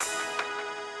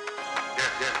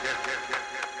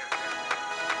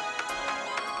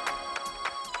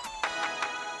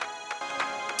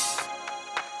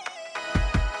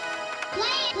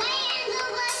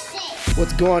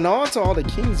What's going on to all the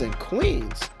kings and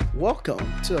queens?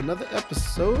 Welcome to another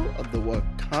episode of the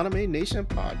Wakaname Nation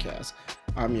podcast.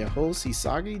 I'm your host,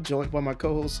 Hisagi, joined by my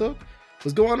co-host, Hook.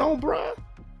 What's going on, bruh?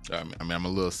 I'm a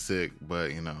little sick,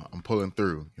 but, I'm pulling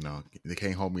through. They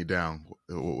can't hold me down.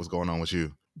 What's going on with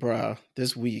you? Bruh,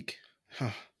 this week,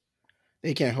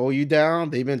 they can't hold you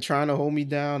down. They've been trying to hold me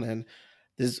down, and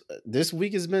this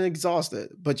week has been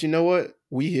exhausted. But you know what?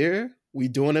 We here. We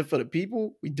doing it for the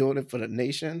people. We doing it for the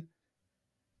nation.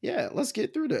 Yeah, let's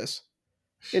get through this.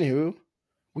 Anywho,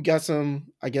 we got some,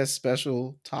 I guess,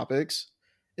 special topics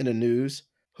in the news.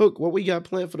 Hook, what we got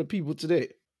planned for the people today?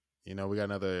 We got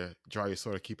another draw your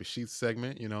sword, keep it sheath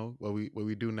segment. What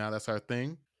we do now. That's our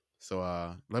thing. So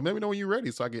let me know when you're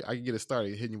ready, so I can get it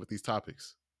started hitting you with these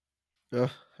topics.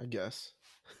 I guess.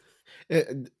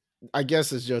 I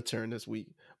guess it's your turn this week,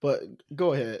 but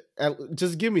go ahead.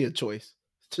 Just give me a choice.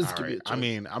 Just All give me right. a choice. I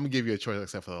mean, I'm gonna give you a choice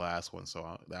except for the last one.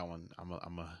 So that one, I'm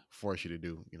gonna force you to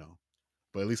do.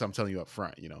 But at least I'm telling you up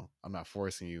front. I'm not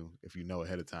forcing you if you know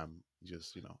ahead of time.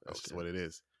 That's just what it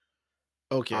is.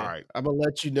 Okay. All right. I'm gonna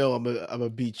let you know. I'm gonna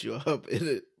beat you up in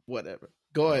it. Whatever.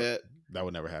 Go ahead. That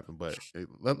would never happen. But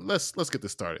let's get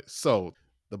this started. So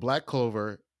the Black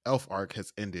Clover Elf arc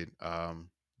has ended.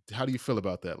 How do you feel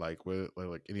about that? Like, were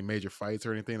like any major fights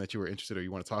or anything that you were interested or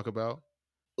you want to talk about?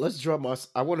 I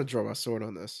want to draw my sword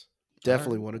on this. All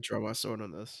Definitely right. want to draw my sword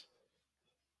on this.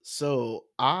 So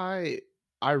I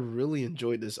really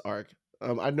enjoyed this arc.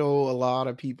 I know a lot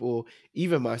of people,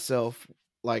 even myself,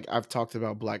 like I've talked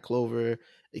about Black Clover,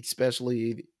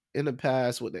 especially in the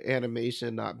past with the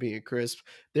animation not being crisp.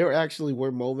 There actually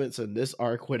were moments in this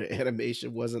arc where the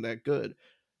animation wasn't that good.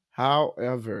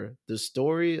 However, the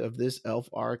story of this elf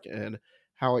arc and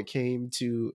how it came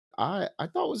to I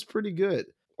thought was pretty good.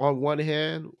 On one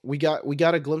hand, we got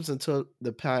a glimpse into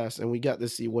the past and we got to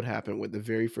see what happened with the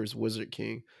very first Wizard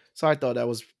King. So I thought that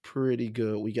was pretty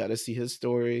good. We got to see his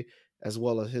story as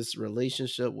well as his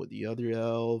relationship with the other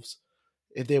elves.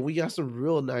 And then we got some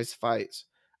real nice fights.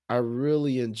 I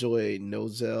really enjoyed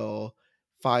Nozel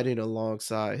fighting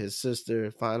alongside his sister,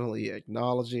 finally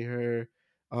acknowledging her.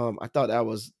 I thought that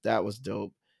was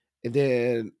dope. And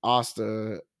then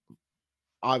Asta,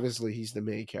 obviously he's the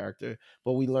main character,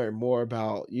 but we learn more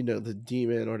about, the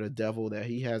demon or the devil that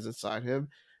he has inside him.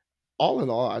 All in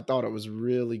all, I thought it was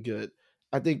really good.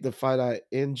 I think the fight I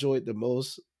enjoyed the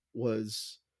most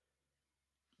was,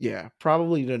 yeah,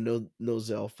 probably the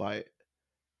Nozel fight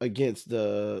against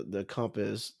the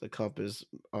compass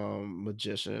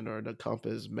magician or the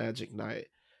compass magic knight.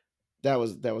 That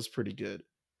was pretty good.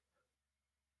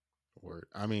 Word.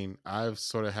 I mean, I've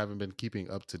sort of haven't been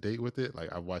keeping up to date with it.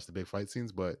 Like I've watched the big fight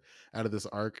scenes, but out of this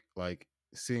arc, like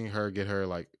seeing her get her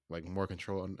like more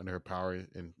control under her power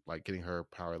and like getting her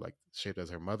power like shaped as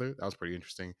her mother, that was pretty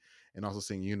interesting. And also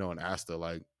seeing and Asta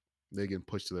like they getting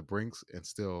pushed to the brinks and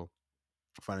still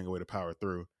finding a way to power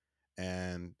through.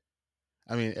 And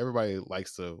I mean, everybody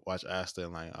likes to watch Asta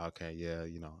and like, okay, yeah,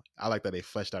 I like that they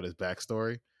fleshed out his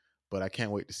backstory, but I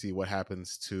can't wait to see what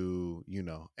happens to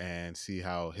and see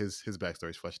how his backstory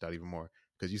is fleshed out even more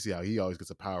because you see how he always gets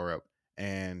a power up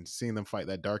and seeing them fight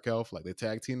that dark elf like they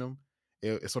tag team them,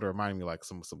 it sort of reminded me like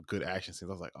some good action scenes.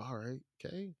 I was like, all right,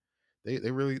 okay,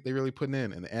 they really putting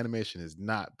in, and the animation has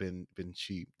not been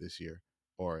cheap this year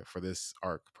or for this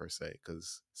arc per se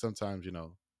because sometimes it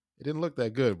didn't look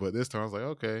that good, but this time I was like,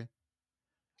 okay,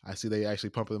 I see they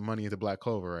actually pumping the money into Black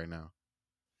Clover right now.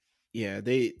 Yeah,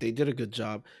 they did a good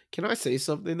job. Can I say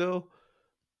something though?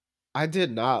 I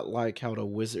did not like how the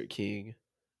Wizard King.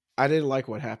 I didn't like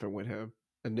what happened with him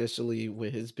initially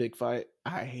with his big fight.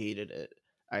 I hated it.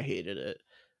 I hated it.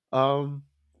 Um,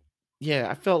 yeah,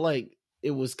 I felt like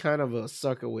it was kind of a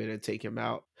sucker way to take him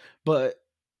out, but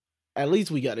at least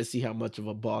we got to see how much of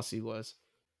a boss he was.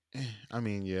 I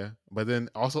mean, yeah, but then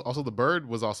also the bird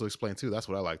was also explained too. That's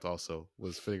what I liked. Also,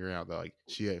 was figuring out that like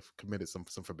she had committed some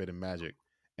forbidden magic,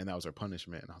 and that was her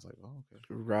punishment. And I was like, oh, okay.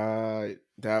 Right.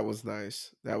 That was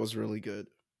nice. That was really good.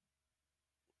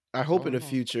 I So hope all in the in all,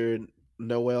 future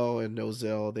Noelle and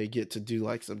Nozel they get to do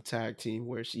like some tag team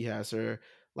where she has her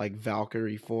like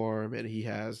Valkyrie form and he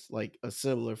has like a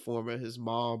similar form of his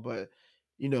mom, but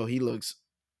he looks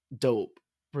dope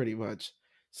pretty much.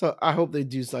 So I hope they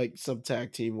do like some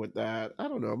tag team with that. I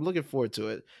don't know. I'm looking forward to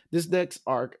it. This next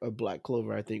arc of Black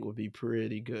Clover I think would be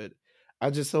pretty good. I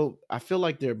feel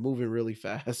like they're moving really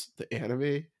fast, the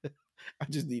anime. I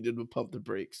just needed to pump the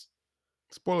brakes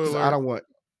spoiler because I alert. don't want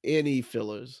any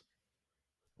fillers.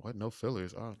 What? No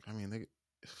fillers? Oh, I mean,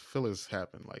 fillers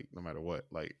happen like no matter what.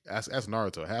 Like as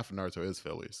Naruto, half of Naruto is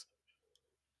fillers.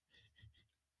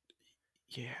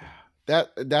 Yeah.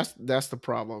 That's the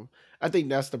problem. I think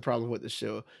that's the problem with the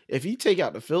show. If you take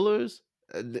out the fillers,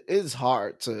 it's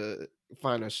hard to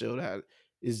find a show that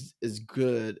is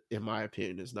good in my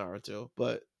opinion as Naruto.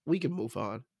 But we can move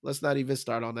on. Let's not even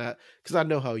start on that because I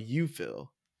know how you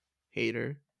feel,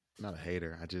 hater, I'm not a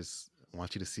hater. I just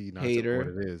want you to see Naruto for what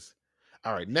hater, it is.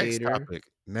 All right, next hater. topic.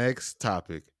 Next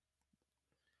topic.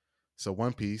 So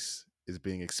One Piece is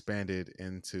being expanded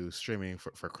into streaming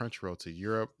for Crunchyroll to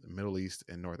Europe, Middle East,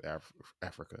 and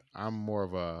Africa. I'm more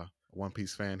of a One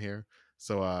Piece fan here.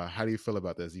 So how do you feel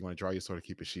about this? Do you want to draw your sword or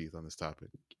keep it sheath on this topic?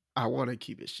 I want to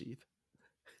keep it sheath.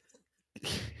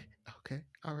 Okay,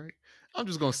 all right. I'm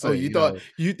just gonna Oh, say, you know,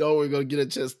 you thought we were gonna get a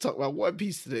chance to talk about One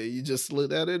Piece today. You just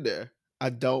slid that in there. I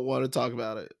don't want to talk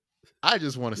about it. I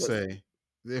just want to Let's say,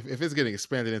 if it's getting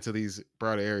expanded into these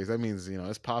broader areas, that means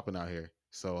it's popping out here.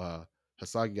 So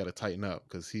Hasagi got to tighten up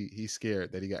because he's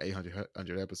scared that he got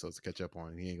 800 episodes to catch up on,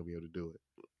 and he ain't gonna be able to do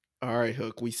it. all right,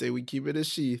 Hook. We say we keep it a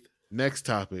sheath. Next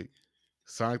topic: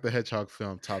 Sonic the Hedgehog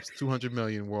film tops 200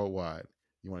 million worldwide.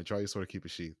 You want to draw your sword or keep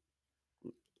it sheath?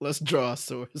 Let's draw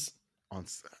swords.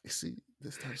 You see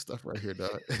this type of stuff right here,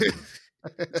 dog.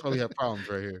 That's why we have problems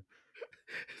right here.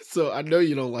 So I know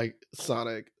you don't like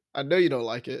Sonic. I know you don't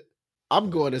like it. I'm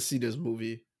going to see this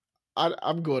movie.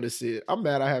 I'm going to see it. I'm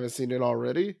mad I haven't seen it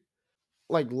already.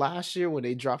 Like last year when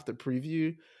they dropped the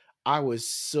preview, I was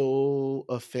so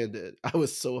offended. I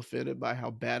was so offended by how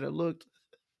bad it looked.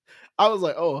 I was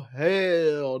like, "Oh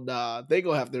hell nah!" They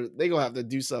gonna have to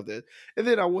do something. And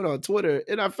then I went on Twitter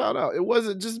and I found out it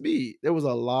wasn't just me. There was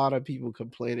a lot of people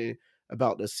complaining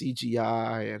about the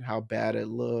CGI and how bad it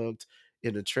looked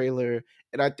in the trailer.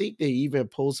 And I think they even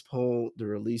postponed the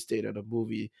release date of the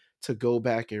movie to go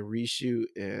back and reshoot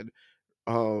and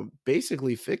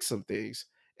basically fix some things.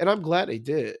 And I'm glad they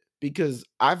did because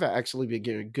I've actually been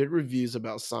getting good reviews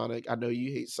about Sonic. I know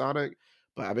you hate Sonic,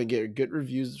 but I've been getting good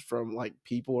reviews from like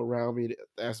people around me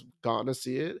that's gone to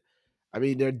see it. I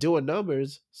mean, they're doing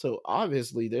numbers, so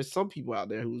obviously there's some people out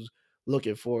there who's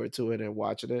looking forward to it and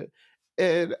watching it.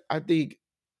 And I think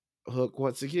Hook,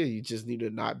 once again, you just need to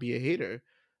not be a hater.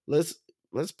 Let's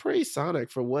let's praise Sonic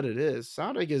for what it is.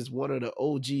 Sonic is one of the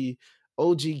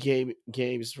OG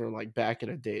games from like back in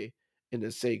the day in the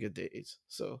Sega days.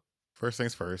 So First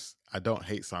things first, I don't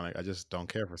hate Sonic. I just don't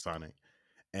care for Sonic.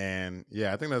 And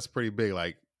yeah, I think that's pretty big.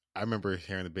 Like I remember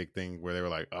hearing the big thing where they were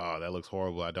like, "Oh, that looks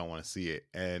horrible. I don't want to see it."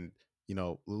 And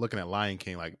looking at Lion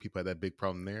King, like people had that big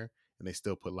problem there, and they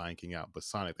still put Lion King out. But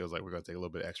Sonic, they was like, "We're gonna take a little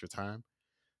bit extra time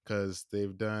because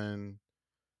they've done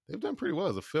pretty well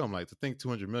as a film. Like to think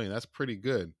 200 million, that's pretty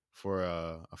good for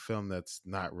a film that's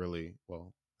not really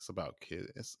well. It's about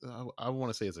kids. I want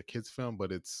to say it's a kids film,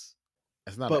 but it's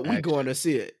not an but we action. going to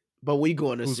see it. But we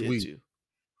going to Who's see it we? too.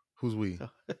 Who's we?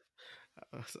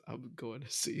 I'm going to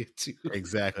see it too.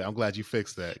 Exactly. I'm glad you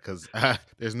fixed that because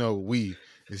there's no we.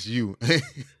 It's you.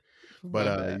 But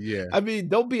My bad. yeah, I mean,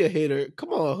 don't be a hater. Come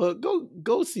on, Hook.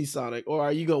 Go see Sonic. Or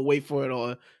are you gonna wait for it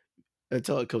on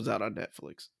until it comes out on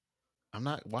Netflix? I'm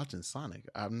not watching Sonic.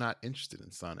 I'm not interested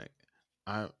in Sonic.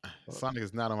 I Oh, Sonic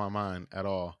is not on my mind at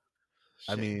all.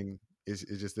 I shame. mean, it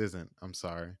just isn't. I'm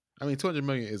sorry. I mean, 200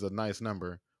 million is a nice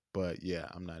number, but yeah,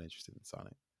 I'm not interested in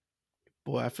Sonic.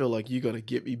 Boy, I feel like you're gonna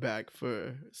get me back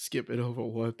for skipping over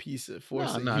One Piece and No,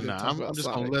 forcing no, you to no. talk I'm about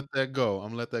just gonna Sonic. let that go.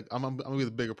 I'm gonna be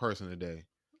the bigger person today.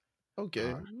 All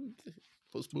Okay, right.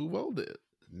 let's move on then.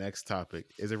 Next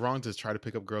topic. Is it wrong to try to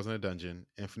pick up girls in a dungeon?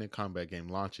 Infinite Combat game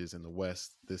launches in the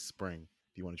West this spring. Do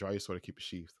you want to draw your sword or keep it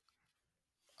sheathed?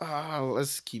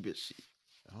 Let's keep it sheep.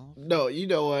 Okay. No, you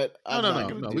know what? No, I'm no, not no,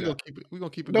 gonna no. do We're gonna that. keep it. We're gonna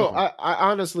keep it No, going. I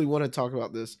honestly want to talk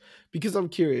about this because I'm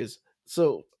curious.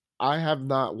 So I have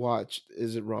not watched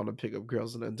Is It Wrong to Pick Up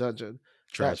Girls in a Dungeon?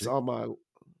 That's Tragic. on my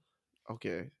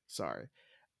okay, sorry.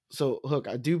 So Hook,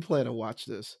 I do plan to watch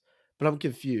this, but I'm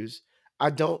confused. I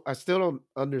still don't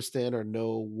understand or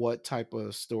know what type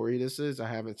of story this is. I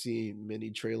haven't seen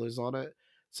many trailers on it.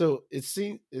 So it's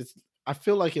I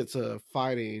feel like it's a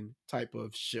fighting type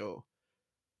of show.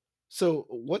 So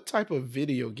what type of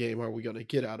video game are we going to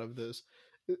get out of this?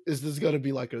 Is this going to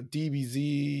be like a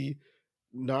DBZ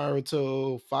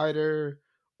Naruto fighter,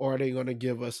 or are they going to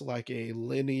give us like a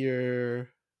linear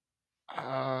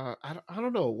I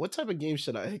don't know. What type of game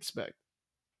should I expect?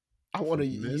 I want From to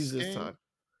use this this game, time.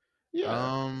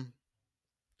 Yeah, um,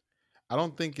 I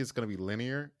don't think it's gonna be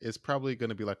linear. It's probably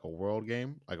gonna be like a world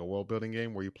game, like a world building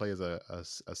game where you play as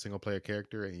a single player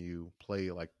character and you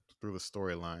play like through the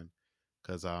storyline.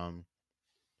 Because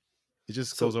It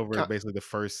just So goes over basically the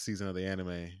first season of the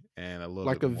anime and a little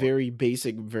like bit a more. very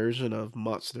basic version of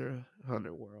Monster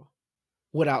Hunter World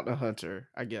without the hunter,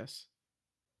 I guess.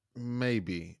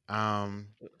 Maybe.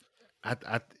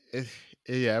 I it,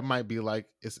 yeah, it might be like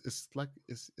it's like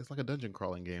a dungeon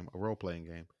crawling game, a role playing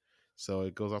game. So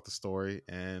it goes off the story,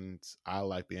 and I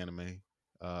like the anime.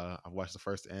 I watched the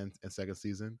first and second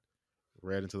season,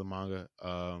 read into the manga.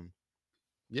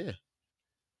 Yeah,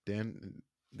 then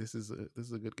this is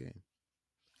a good game.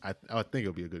 I think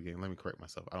it'll be a good game. Let me correct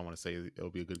myself. I don't want to say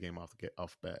it'll be a good game off the get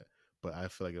off bat, but I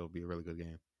feel like it'll be a really good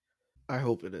game. I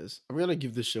hope it is. I'm gonna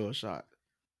give this show a shot.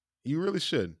 You really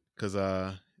should, because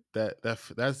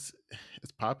that's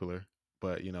it's popular,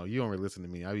 but you don't really listen to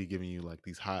me. I be giving you like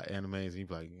these hot animes, and you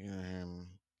be like, I'm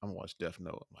gonna watch Death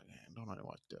Note. I'm like, man, don't I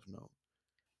watch Death Note?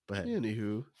 But hey,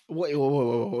 Anywho,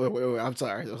 wait. I'm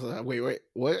sorry. Wait.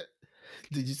 What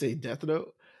did you say? Death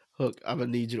Note? Hook. I'm gonna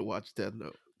need you to watch Death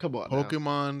Note. Come on now.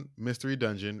 Pokemon Mystery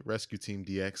Dungeon Rescue Team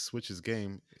DX Switch's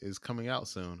game is coming out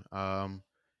soon.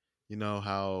 You know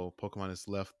how Pokemon has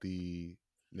left the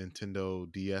Nintendo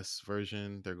DS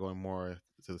version? They're going more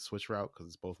to the Switch route because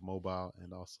it's both mobile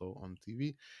and also on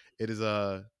TV. It is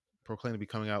proclaimed to be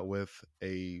coming out with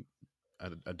a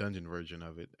dungeon version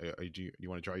of it. Do you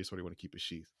want to draw your sword? Or you want to keep it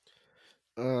sheath?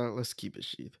 Let's keep it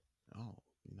sheath. Oh,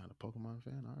 you're not a Pokemon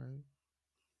fan? All right,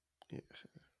 Yeah.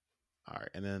 all right.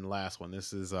 And then last one.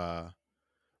 This is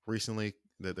recently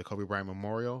the Kobe Bryant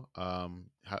Memorial.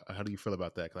 How do you feel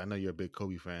about that? Because I know you're a big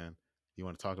Kobe fan. You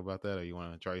want to talk about that, or you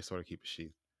want to draw your sword or keep it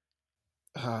sheath?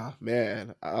 Ah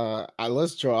man.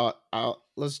 Let's draw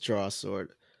a sword.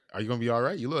 Are you gonna be all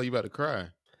right? You look, you about to cry.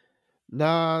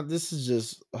 Nah, this is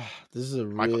just this is a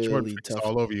Michael Jordan really face tough.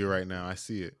 all over you right now. I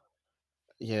see it.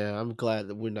 Yeah, I'm glad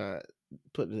that we're not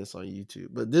putting this on YouTube,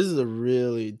 but this is a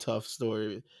really tough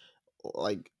story.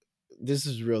 Like, this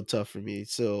is real tough for me.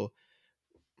 So,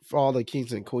 for all the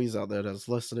kings and queens out there that's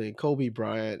listening, Kobe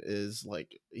Bryant is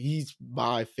like he's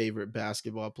my favorite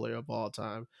basketball player of all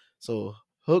time. So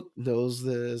Hook knows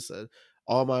this, and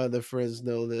all my other friends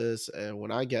know this. And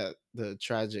when I got the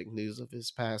tragic news of his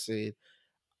passing,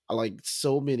 like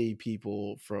so many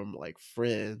people from like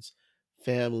friends,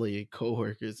 family,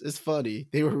 coworkers. It's funny.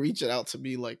 They were reaching out to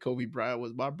me like Kobe Bryant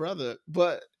was my brother,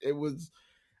 but it was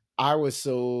I was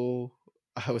so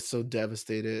I was so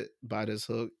devastated by this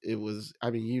Hook. It was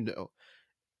I mean,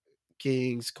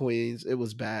 kings, queens, it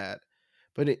was bad.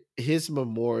 But his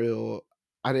memorial,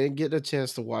 I didn't get a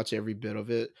chance to watch every bit of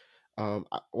it.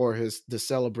 Or his the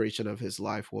celebration of his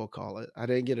life, we'll call it. I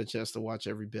didn't get a chance to watch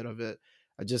every bit of it.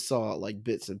 I just saw like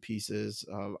bits and pieces.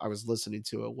 I was listening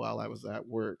to it while I was at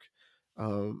work.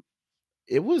 Um,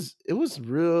 it was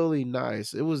really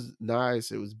nice. It was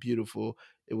nice, it was beautiful.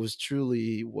 It was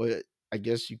truly what I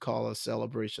guess you call a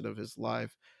celebration of his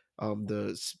life.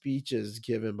 The speeches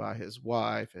given by his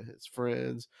wife and his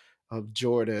friends,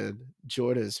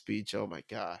 Jordan's speech, oh my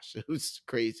gosh, it was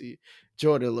crazy.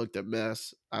 Jordan looked a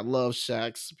mess. I love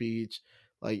Shaq's speech.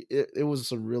 Like, it was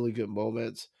some really good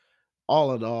moments.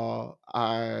 All in all,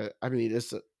 I mean,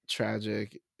 it's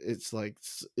tragic. It's like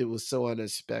it was so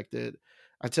unexpected.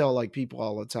 I tell like people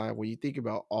all the time when you think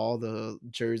about all the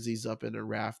jerseys up in the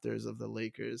rafters of the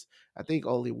Lakers, I think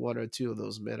only one or two of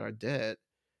those men are dead.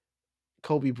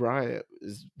 Kobe Bryant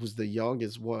was the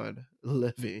youngest one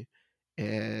living,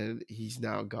 and he's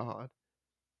now gone.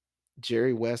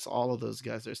 Jerry West, all of those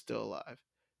guys are still alive.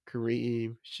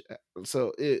 Kareem,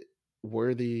 so it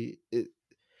worthy. It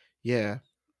yeah.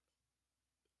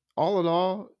 All in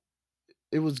all,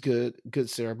 it was good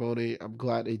ceremony. I'm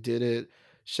glad they did it.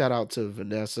 Shout out to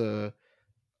Vanessa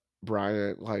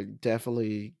Bryant. Like,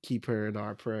 definitely keep her in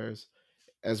our prayers,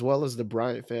 as well as the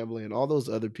Bryant family and all those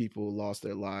other people who lost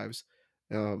their lives,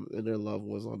 and their loved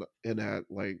ones in that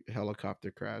like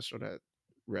helicopter crash or that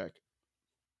wreck.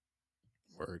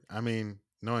 Word. I mean,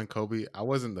 knowing Kobe, I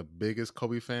wasn't the biggest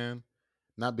Kobe fan,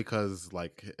 not because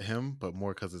like him, but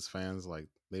more because his fans like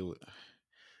they would.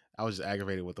 I was just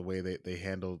aggravated with the way they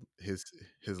handled his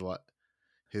lot.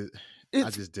 His I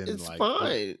It's just didn't it's like what.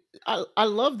 fine. I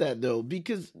love that though,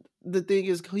 because the thing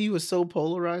is he was so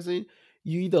polarizing.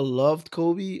 You either loved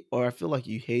Kobe or I feel like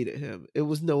you hated him. It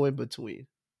was no in between.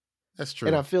 That's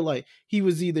And I true. feel like he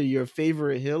was either your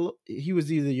favorite hero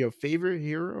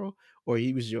or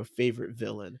he was your favorite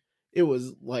villain. It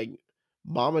was like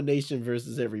Mama Nation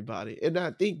versus everybody. And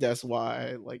I think that's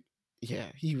why like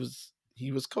yeah, he was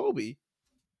Kobe.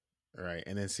 Right.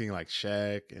 And then seeing like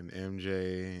Shaq and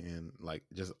MJ and like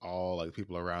just all like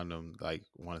people around him like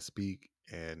want to speak,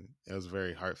 and it was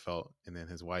very heartfelt. And then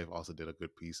his wife also did a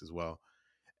good piece as well.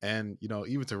 And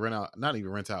even to rent out, not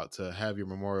even rent out, to have your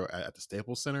memorial at the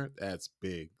Staples Center, that's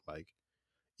big. Like,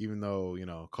 even though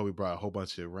Kobe brought a whole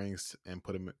bunch of rings and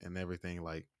put him in everything,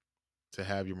 like to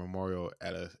have your memorial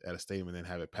at a stadium and then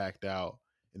have it packed out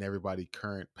and everybody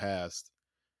current past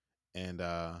and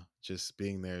just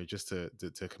being there just to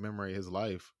commemorate his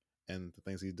life and the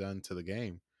things he's done to the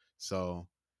game. So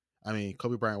I mean,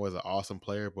 Kobe Bryant was an awesome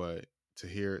player, but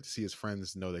to see his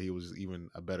friends know that he was even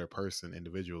a better person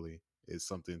individually is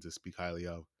something to speak highly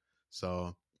of.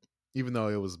 So even though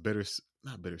it was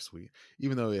not bittersweet,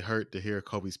 even though it hurt to hear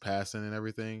Kobe's passing and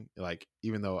everything, like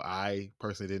even though I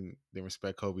personally didn't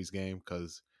respect Kobe's game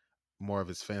because more of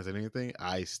his fans than anything,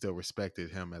 I still respected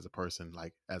him as a person,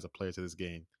 like as a player to this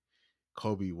game.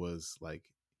 Kobe was like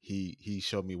he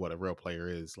showed me what a real player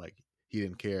is. Like he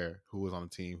didn't care who was on the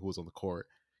team, who was on the court.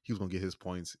 He was gonna get his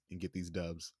points and get these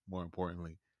dubs. More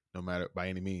importantly, no matter by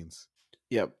any means.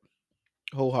 Yep.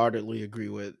 Wholeheartedly agree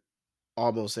with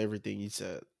almost everything you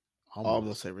said. Almost.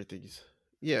 Almost everything.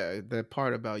 Yeah, that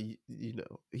part about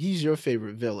he's your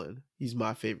favorite villain. He's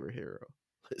my favorite hero.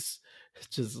 Let's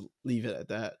just leave it at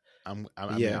that. I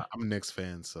But mean, yeah, I'm a Knicks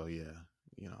fan, so yeah,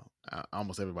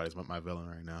 almost everybody's my villain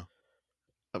right now.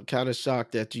 I'm kind of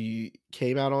shocked that you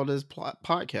came out on this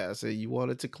podcast and you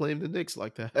wanted to claim the Knicks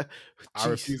like that. I Jeez,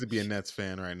 refuse to be a Nets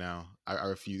fan right now. I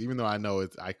refuse, even though I know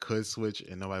I could switch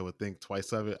and nobody would think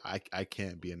twice of it. I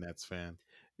can't be a Nets fan.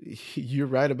 you're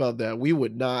right about that. We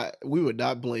would not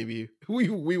blame you.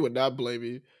 We would not blame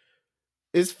you.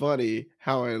 It's funny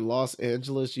how in Los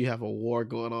Angeles you have a war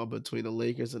going on between the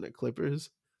Lakers and the Clippers,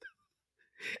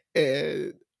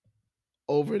 and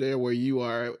over there where you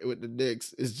are with the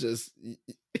Knicks, it's just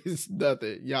it's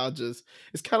nothing. Y'all just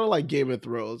it's kind of like Game of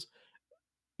Thrones,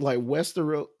 like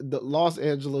Westeros, the Los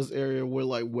Angeles area. We're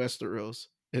like Westeros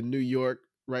in New York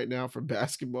right now for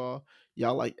basketball.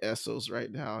 Y'all like Essos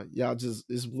right now. Y'all just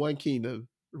it's one kingdom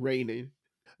reigning.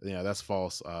 Yeah, that's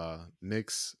false.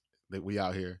 Knicks that we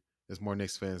out here. There's more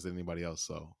Knicks fans than anybody else,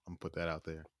 so I'm gonna put that out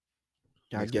there.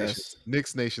 I guess.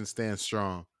 Knicks Nation stands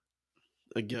strong.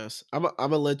 I guess. I'm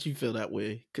gonna let you feel that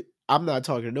way. I'm not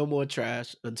talking no more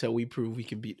trash until we prove we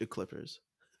can beat the Clippers.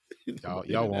 I'm Y'all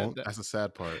leaving it at won't. that. That's the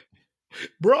sad part.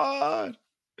 Bron,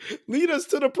 lead us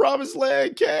to the promised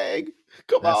land, Kang.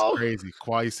 Come That's on. crazy.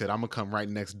 Kawhi said, "I'm gonna come right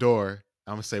next door.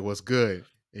 I'm gonna say what's good."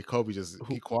 And Kobe just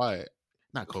be quiet.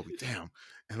 Not Kobe. Damn.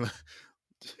 And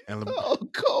and Oh,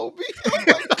 Kobe. Oh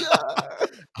my God.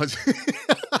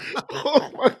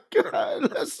 Oh my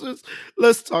God.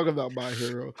 Let's talk about my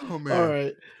hero. oh All man,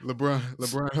 right.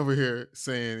 LeBron over here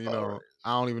saying, All right.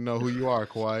 I don't even know who you are,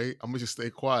 Kawhi. I'm gonna just stay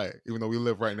quiet, even though we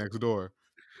live right next door.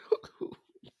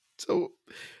 So,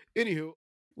 anywho,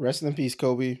 rest in peace,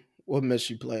 Kobe. We'll miss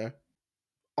you, player.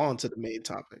 On to the main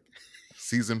topic.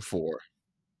 Season 4,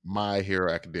 My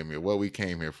Hero Academia. What we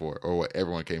came here for, or what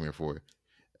everyone came here for.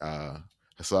 Uh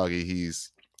Hasagi,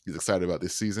 he's excited about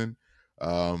this season.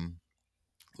 Um,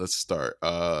 let's start.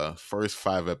 First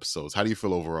 5 episodes. How do you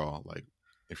feel overall? Like,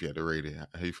 if you had to rate it,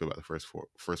 how do you feel about the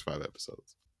first 5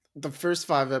 episodes? The first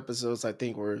 5 episodes, I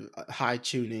think, were a high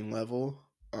tuning level.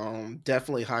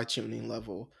 Definitely high tuning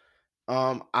level.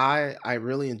 I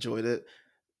really enjoyed it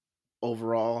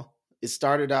overall. It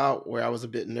started out where I was a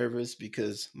bit nervous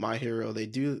because My Hero they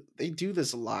do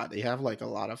this a lot. They have like a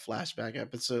lot of flashback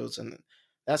episodes, and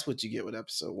that's what you get with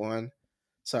episode one.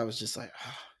 So I was just like,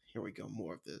 "Ah, here we go,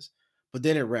 more of this. But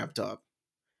then it ramped up,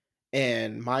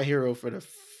 and My Hero for the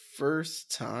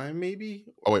first time, maybe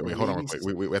Oh wait, or hold on real maybe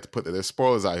quick. We have to put there's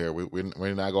spoilers out here. We're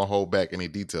not gonna hold back any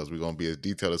details. We're gonna be as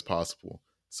detailed as possible.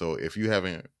 So if you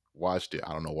haven't watched it,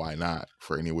 I don't know why not.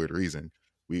 For any weird reason,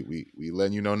 we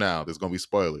letting you know now. There's gonna be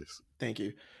spoilers. thank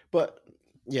you. But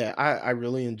yeah, I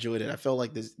really enjoyed it. I felt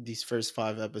like these first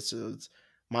 5 episodes,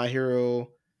 My Hero,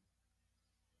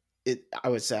 I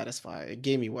was satisfied. It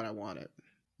gave me what I wanted.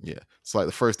 Yeah, it's like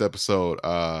the first episode.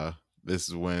 This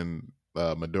is when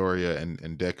Midoriya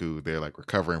and Deku, they're like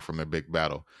recovering from their big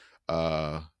battle.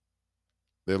 Uh,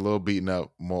 they're a little beaten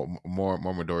up. More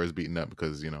Midoriya's beaten up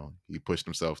because he pushed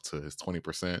himself to his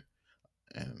 20%,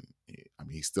 and I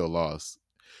mean he still lost.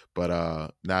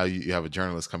 But now you have a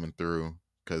journalist coming through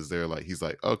because they're like, he's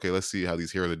like, okay, let's see how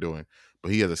these heroes are doing.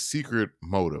 But he has a secret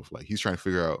motive. Like he's trying to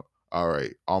figure out, all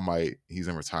right, All Might, he's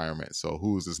in retirement. So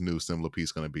who is this new symbol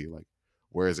piece going to be? Like,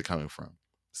 where is it coming from?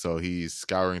 So he's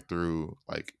scouring through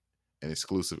like an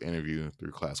exclusive interview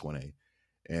through Class 1A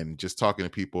and just talking to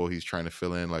people. He's trying to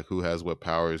fill in like who has what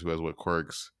powers, who has what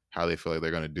quirks, how they feel like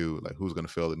they're going to do, like who's going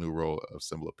to fill the new role of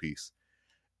symbol of peace.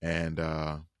 And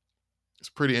it's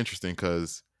pretty interesting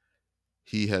because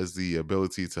he has the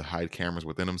ability to hide cameras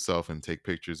within himself and take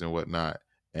pictures and whatnot.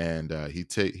 And he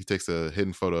takes a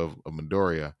hidden photo of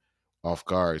Midoriya off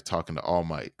guard talking to All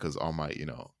Might because All Might,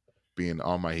 being the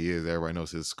All Might he is, everybody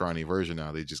knows his scrawny version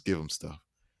now. They just give him stuff,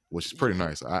 which is pretty Yeah,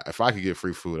 nice. If I could get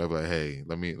free food, I'd be like, hey,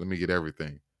 let me get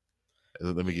everything.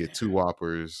 Let me get yeah, 2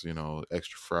 Whoppers,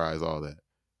 extra fries, all that.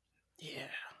 yeah.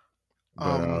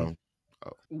 But Um,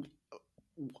 oh, w-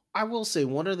 I will say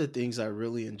one of the things I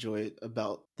really enjoyed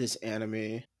about this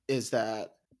anime is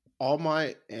that All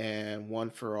Might and One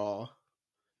for All,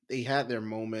 they had their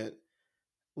moment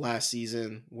last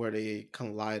season where they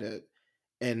collided,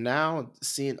 and now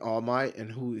seeing All Might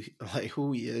and who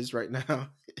he is right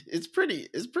now, it's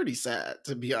pretty sad,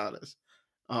 to be honest.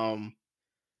 Um,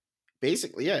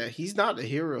 Basically, yeah, he's not the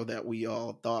hero that we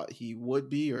all thought he would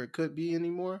be or could be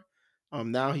anymore.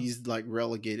 Now he's like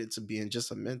relegated to being just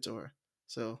a mentor.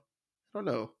 So I don't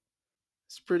know.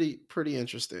 It's pretty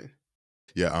interesting.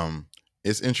 yeah,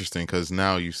 it's interesting because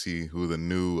now you see who the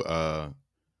new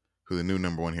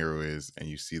number one hero is, and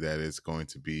you see that it's going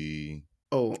to be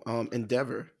Oh,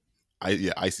 Endeavor.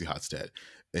 Icy Hotstad.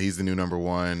 He's the new number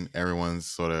one. Everyone's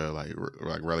sort of like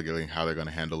relegating how they're going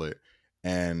to handle it,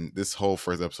 and this whole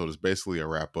first episode is basically a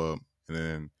wrap up. And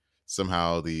then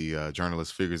somehow the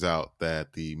journalist figures out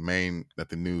that the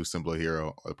new symbol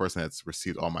hero, or the person that's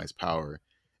received All Might's power,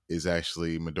 is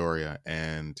actually Midoriya,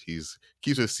 and he's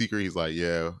keeps it a secret. He's like,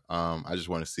 yeah, I just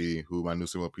want to see who my new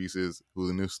symbol piece is, who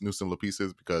the new symbol piece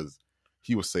is, because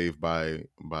he was saved by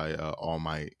All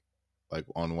Might, like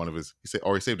on one of his he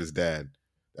saved his dad.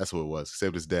 That's what it was. He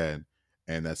saved his dad,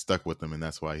 and that stuck with him, and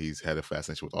that's why he's had a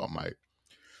fascination with All Might.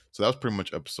 So that was pretty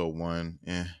much episode one.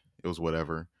 It was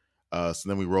whatever. So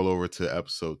then we roll over to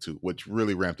episode two, which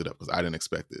really ramped it up because I didn't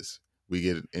expect this. We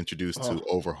get introduced Oh, to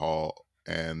Overhaul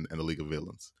and the League of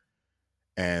Villains,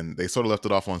 and they sort of left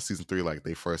it off on season three, like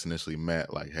they first initially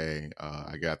met, like, hey,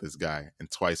 I got this guy, and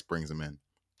Twice brings him in,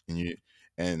 and you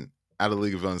and out of the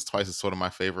League of Villains, Twice is sort of my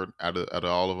favorite out of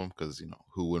all of them, because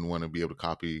who wouldn't want to be able to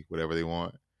copy whatever they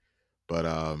want. But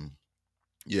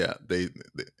yeah, they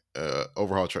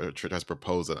Overhaul tries to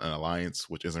propose an alliance,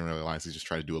 which isn't really an alliance. He's just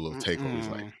trying to do a little takeover. He's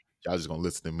like, mm-mm. y'all just gonna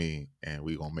listen to me, and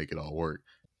we gonna make it all work.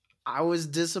 I was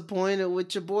disappointed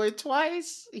with your boy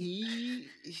Twice. He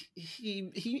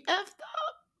effed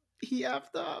up. He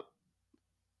effed up.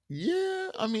 Yeah,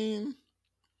 I mean,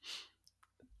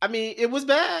 it was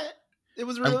bad. It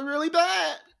was I'm, really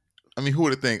bad. who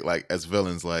would have think, like, as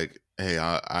villains, like, hey,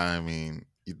 I mean,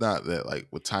 you thought that, like,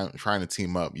 with time trying to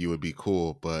team up, you would be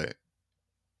cool, but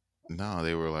no,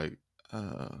 they were like,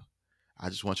 I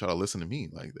just want y'all to listen to me.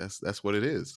 Like, that's what it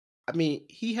is. I mean,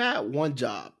 he had one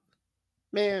job,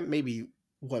 man, maybe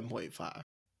 1.5.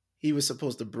 He was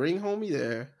supposed to bring homie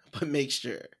there, but make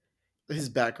sure his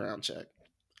background check.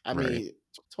 I Right. mean,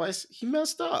 Twice he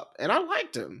messed up, and I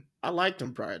liked him. I liked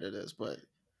him prior to this, but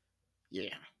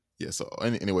yeah, Yeah. So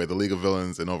anyway, the League of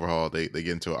Villains and Overhaul, they get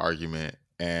into an argument,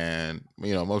 and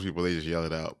most people, they just yell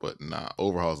it out, but nah,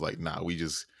 Overhaul's like, nah, we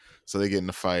just so they get in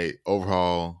the fight.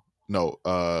 Overhaul, no,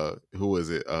 who is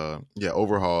it? Yeah,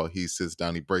 Overhaul. He sits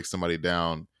down, he breaks somebody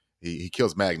down, he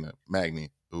kills Magni,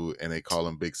 who, and they call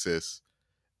him Big Sis.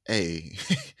 Hey,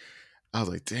 I was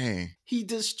like, dang, he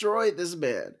destroyed this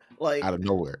man. out of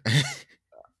nowhere.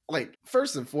 Like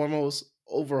first and foremost,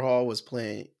 Overhaul was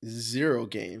playing zero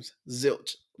games,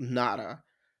 zilch, nada.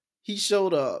 He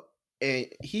showed up and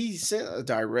he sent a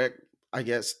direct, I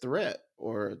guess, threat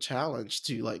or a challenge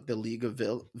to like the League of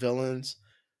Villains,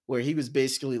 where he was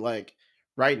basically like,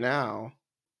 right now,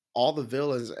 all the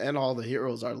villains and all the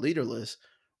heroes are leaderless.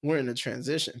 We're in a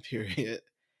transition period.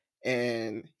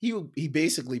 And he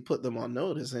basically put them on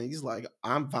notice, and he's like,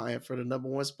 I'm vying for the number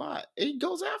one spot. And he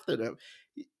goes after them.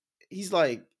 He's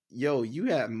like, yo, you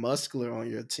had Muscular on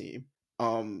your team.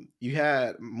 You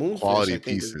had Moonfish, Quality I think.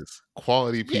 pieces,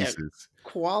 quality Yeah, pieces.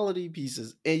 quality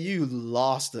pieces, and you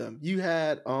lost them. You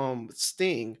had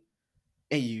Sting,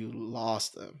 and you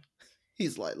lost them.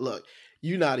 He's like, look,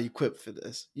 you're not equipped for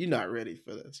this. You're not ready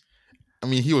for this.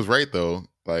 He was right though.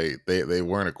 Like, they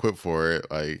weren't equipped for it.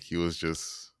 Like, he was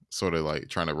just sort of like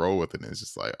trying to roll with it, and it's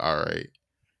just like, all right.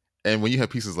 And when you have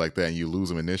pieces like that and you lose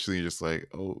them initially, you're just like,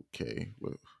 okay,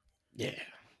 Yeah.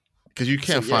 because you So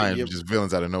can't yeah, find you just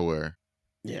villains out of nowhere.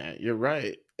 yeah, you're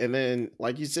right. And then,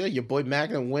 like you said, your boy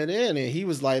Magnum went in, and he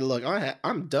was like, "Look,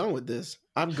 I'm done with this.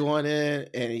 I'm going in."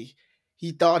 And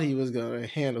he thought he was gonna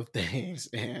handle things,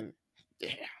 and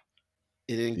yeah,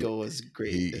 it didn't Yeah, go as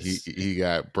great he as. he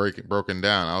got broken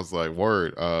down. I was like,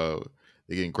 word.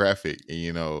 They getting graphic,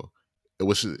 and it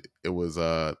was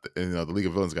the League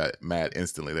of Villains got mad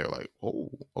instantly. They're like, oh,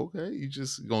 okay, you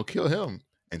just gonna kill him.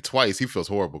 And Twice, he feels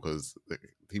horrible because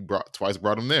Twice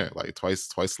brought him there. Like, Twice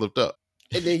slipped up.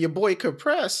 And then your boy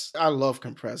Compress, I love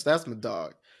Compress. That's my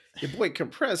dog. Your boy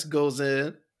Compress goes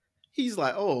in. He's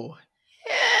like, "Oh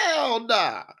hell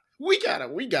nah, we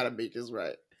gotta make this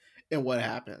right. And what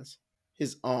happens?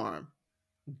 His arm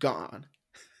gone.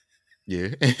 Yeah.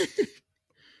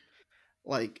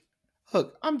 Like,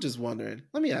 Hook, I'm just wondering.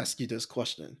 Let me ask you this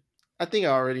question. I think I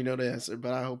already know the answer,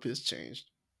 but I hope it's changed.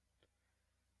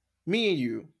 Me and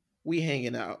you, we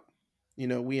hanging out.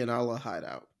 We in our little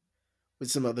hideout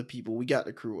with some other people. We got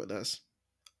the crew with us.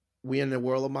 We in the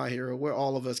world of My Hero where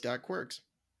all of us got quirks.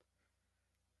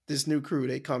 This new crew,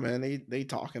 they come in, they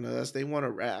talking to us, they want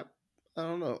to rap. I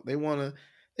don't know. They want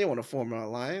to form an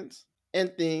alliance.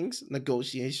 And things,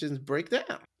 negotiations break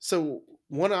down. So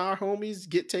one of our homies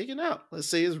get taken out. Let's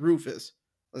say it's Rufus.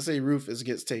 Let's say Rufus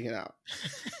gets taken out.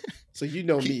 So you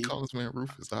know Keep me, calling this man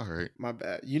Rufus. All right. my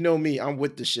bad. You know me, I'm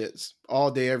with the shits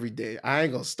all day, every day. I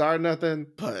ain't gonna start nothing,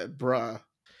 but bruh.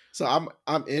 So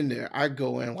I'm in there. I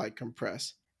go in like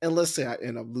compressed. And let's say I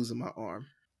end up losing my arm.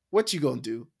 What you gonna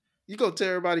do? You gonna tell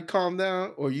everybody calm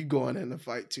down, or you going in the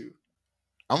fight too?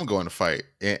 I'm going to fight,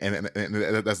 and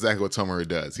that's exactly what Tomura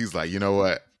does. He's like, you know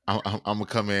what? I'm gonna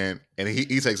come in, and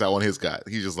he takes out one of his guys.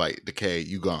 He's just like, Decay,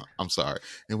 you gone. I'm sorry,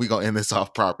 and we gonna end this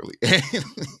off properly.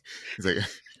 He's like,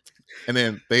 and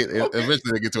then they Okay.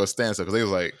 eventually they get to a standstill because they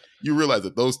was like, you realize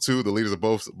that those two, the leaders of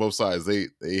both sides,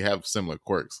 they have similar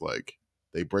quirks. Like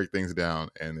they break things down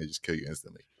and they just kill you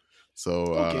instantly. So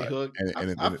Okay, Hook. and I,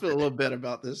 and I then feel a little better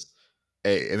about this.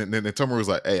 hey, and then Tomer was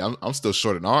like, "Hey, I'm still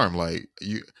short an arm. Like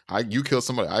you killed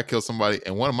somebody, I killed somebody,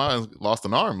 and one of mine lost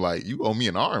an arm. Like you owe me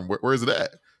an arm. Where's it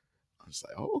at?" I was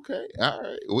like, "Oh, okay, all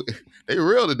right. They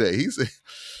real today." He said,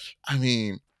 "I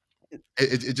mean,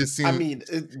 it just I seemed mean,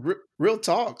 real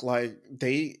talk. Like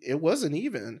it wasn't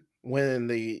even when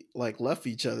they like left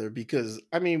each other because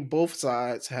I mean, both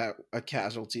sides had a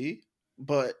casualty,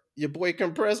 but your boy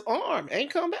compressed arm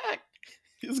ain't come back.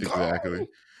 He's exactly. gone.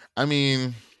 I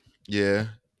mean, yeah,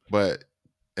 but."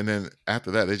 And then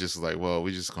after that, they just like, well,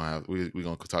 we just gonna have we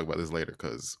gonna talk about this later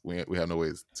because we have no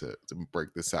ways to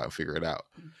break this out and figure it out.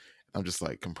 I'm just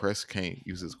like, compressed can't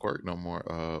use his quirk no more.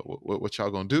 What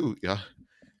y'all gonna do? Y'all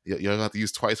have to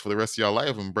use twice for the rest of your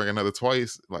life and bring another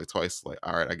twice. Like twice, like,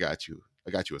 all right, I got you.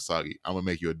 I got you, Asagi. I'm gonna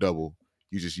make you a double.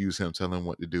 You just use him, tell him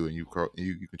what to do, and you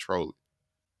control it.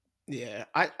 Yeah,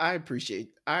 I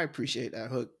appreciate that,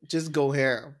 Hook. Just go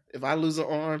ham. If I lose an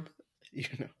arm,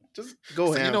 just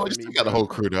go So you ham know for what? You me, still got the bro. whole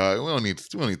crew, dog. We don't need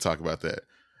to talk about that.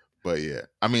 But yeah,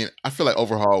 I mean, I feel like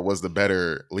Overhaul was the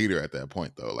better leader at that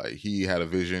point, though. Like he had a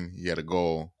vision, he had a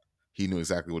goal, he knew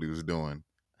exactly what he was doing.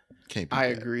 Can't I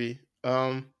beat that. agree.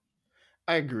 I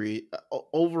agree.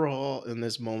 Overall, in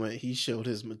this moment, he showed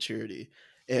his maturity,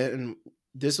 and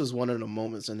this was one of the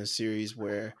moments in the series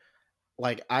where,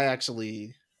 like, I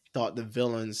actually thought the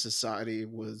villain society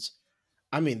was.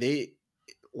 I mean, they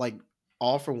like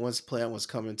All for One's plan was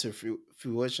coming to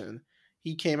fruition.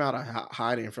 He came out of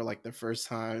hiding for like the first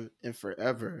time in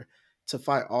forever to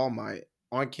fight All Might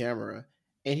on camera,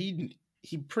 and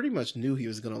he pretty much knew he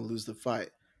was gonna lose the fight,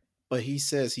 but he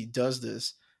says he does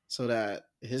this so that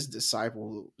his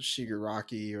disciple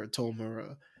Shigaraki or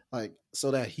Tomura, like,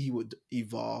 so that he would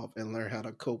evolve and learn how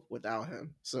to cope without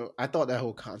him. So I thought that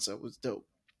whole concept was dope.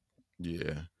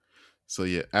 Yeah. So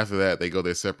yeah, after that they go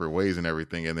their separate ways and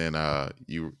everything, and then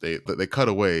they cut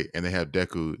away and they have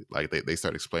Deku like they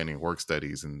start explaining work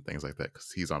studies and things like that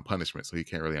because he's on punishment, so he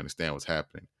can't really understand what's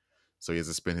happening. So he has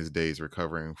to spend his days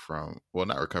recovering from well,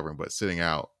 not recovering, but sitting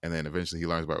out, and then eventually he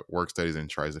learns about work studies and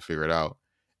tries to figure it out.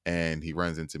 And he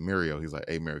runs into Mirio. He's like,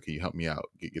 "Hey, Mirio, can you help me out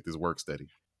get this work study?"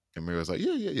 And Mirio's like,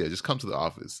 "Yeah, yeah, yeah. Just come to the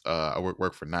office. I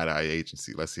work for Night Eye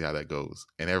Agency. Let's see how that goes."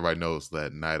 And everybody knows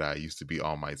that Night Eye used to be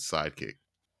All Might's sidekick.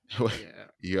 Yeah.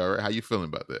 You all right? How you feeling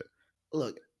about that?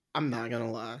 Look, I'm not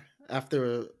gonna lie.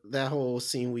 After that whole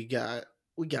scene we got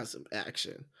some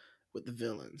action with the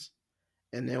villains.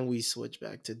 And then we switch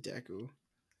back to Deku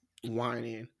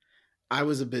whining. I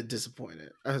was a bit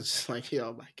disappointed. I was just like,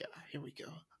 oh my god, here we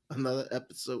go. Another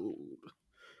episode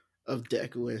of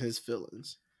Deku and his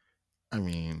feelings. I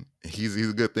mean, he's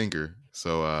a good thinker.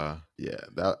 So yeah,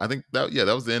 I think that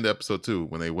was the end of episode 2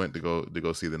 when they went to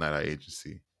go see the Night Eye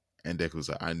Agency, and Deku was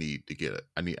like, I need to get it.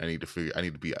 I need to figure. I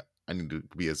need to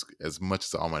be as much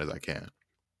as All Might as I can.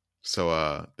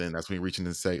 So then that's when we reach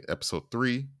into say episode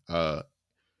 3.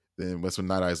 Then that's when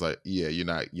Night Eye's like, yeah, you're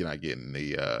not getting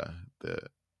the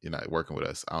you're not working with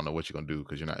us. I don't know what you're gonna do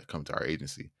because you're not coming to our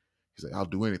agency. He's like, I'll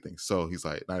do anything. So he's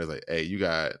like, Night Eye's like, hey, you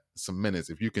got some minutes.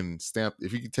 If you can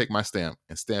take my stamp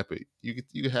and stamp it, you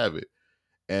can have it.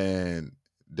 And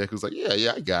Deku's like, yeah,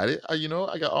 yeah, I got it. I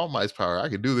got All Might's power. I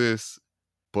can do this.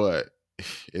 But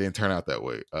it didn't turn out that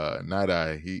way. Night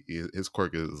Eye, his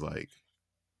quirk is like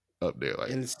up there, like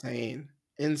Insane.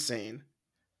 Insane.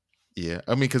 Yeah,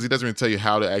 I mean, because he doesn't really tell you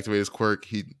how to activate his quirk.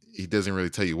 He doesn't really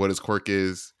tell you what his quirk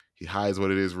is. He hides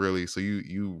what it is really. So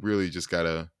you really just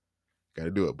gotta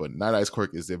do it. But Night Eye's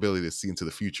quirk is the ability to see into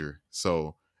the future.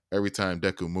 So every time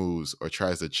Deku moves or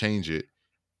tries to change it,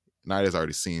 Night Eye's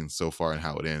already seen so far and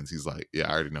how it ends. He's like, yeah,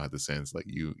 I already know how this ends. Like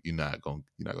you're not gonna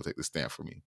take the stamp from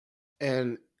me.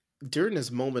 And during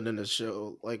this moment in the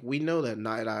show, like we know that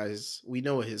Night Eyes, we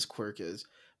know what his quirk is,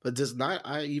 but does Night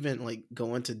Eye even like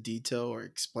go into detail or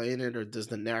explain it, or does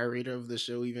the narrator of the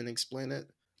show even explain it?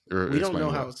 Or We don't explain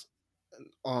know what?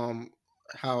 um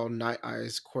how Night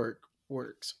Eye's quirk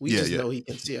works. We Yeah, just yeah. know he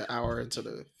can see an hour into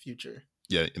the future.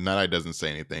 Yeah, Night Eye doesn't say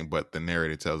anything, but the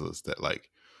narrator tells us that like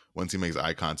once he makes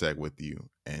eye contact with you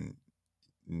and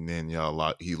then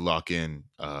he lock in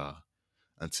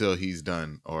until he's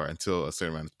done or until a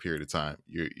certain amount of period of time,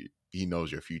 he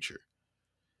knows your future.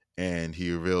 And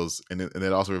he reveals and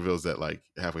it also reveals that like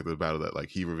halfway through the battle that like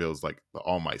he reveals like the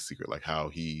All Might secret, like how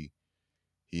he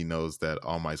knows that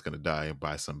All Might's gonna die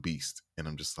by some beast. And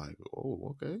I'm just like,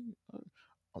 oh, okay.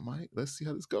 All Might, let's see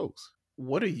how this goes.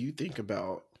 What do you think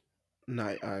about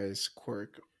Night Eye's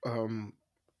quirk?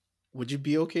 Would you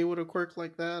be okay with a quirk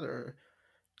like that or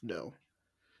no?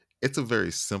 It's a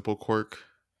very simple quirk,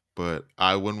 but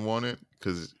I wouldn't want it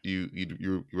because you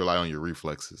rely on your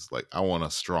reflexes. Like I want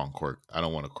a strong quirk. I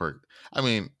don't want a quirk. I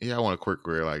mean, yeah, I want a quirk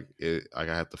where like I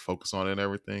have to focus on it and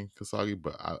everything, Kasagi,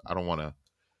 but I don't want to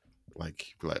like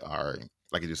be like all right,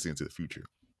 like it just see into the future.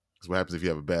 Because what happens if you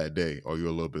have a bad day or you're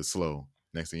a little bit slow?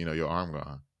 Next thing you know, your arm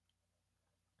gone.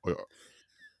 Or,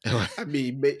 I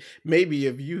mean, maybe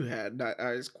if you had Night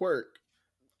Eye's quirk,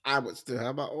 I would still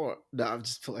have my arm. No, I'm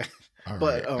just playing. all right.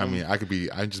 But I mean, I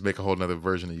can just make a whole nother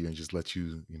version of you and just let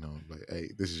you, like, hey,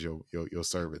 this is your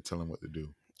servant. Tell him what to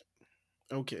do.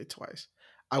 okay, twice.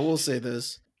 I will say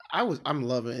this: I'm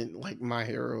loving like My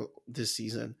Hero this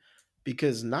season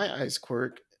because Night Eye's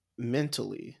quirk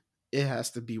mentally it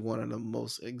has to be one of the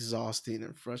most exhausting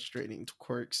and frustrating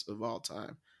quirks of all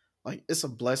time. Like it's a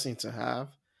blessing to have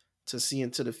to see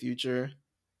into the future,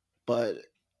 but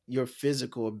your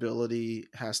physical ability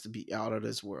has to be out of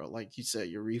this world. Like you said,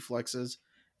 your reflexes,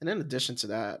 and in addition to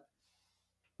that,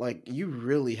 like you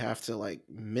really have to like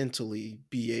mentally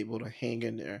be able to hang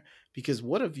in there because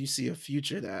what if you see a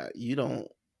future that you don't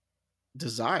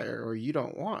desire or you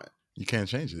don't want? You can't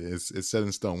change it. It's set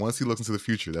in stone. Once he looks into the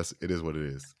future, it is what it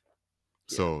is.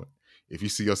 Yeah, So if you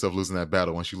see yourself losing that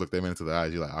battle, once you look that man into the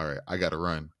eyes, you're like, all right, I gotta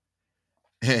run.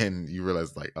 And you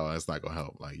realize like, oh, that's not gonna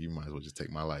help. Like you might as well just take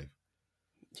my life.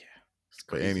 yeah, it's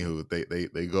But crazy.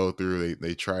 anywho, they go through.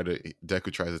 They try to.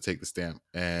 Deku tries to take the stamp,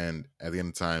 and at the end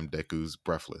of the time, Deku's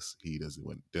breathless. He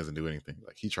doesn't do anything.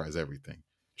 Like he tries everything.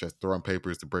 He tries throwing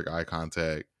papers to break eye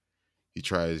contact. He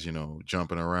tries,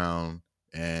 jumping around,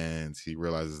 and he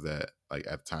realizes that like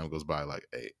as time goes by, like,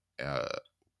 hey,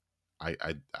 I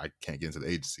can't get into the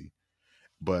agency.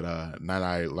 But Night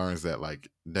Eye learns that like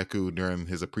Deku during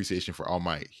his appreciation for All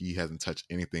Might, he hasn't touched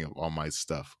anything of All Might's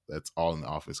stuff. That's all in the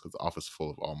office because the office is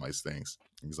full of All Might's things.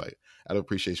 He's like, out of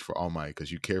appreciation for All Might,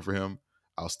 because you care for him,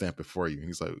 I'll stamp it for you. And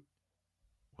he's like,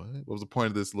 what? What was the point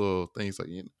of this little thing? He's like,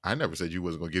 I never said you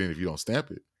wasn't gonna get in if you don't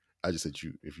stamp it. I just said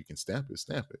if you can stamp it,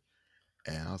 stamp it.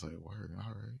 And I was like, word,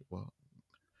 all right, well,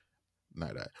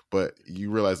 Night Eye. But you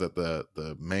realize that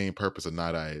the main purpose of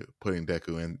Night Eye putting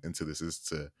Deku into this is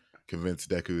to convince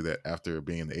Deku that after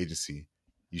being in the agency,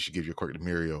 you should give your quirk to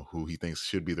Mirio, who he thinks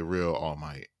should be the real All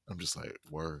Might. I'm just like,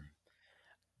 word.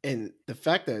 And the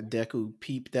fact that Deku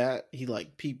peeped that he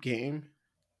like peep game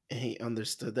and he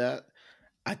understood that,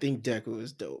 I think Deku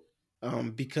is dope.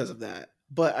 Because of that.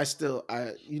 But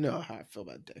I you know how I feel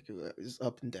about Deku. It's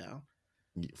up and down.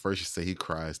 First you say he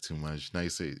cries too much. Now you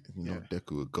say, Yeah.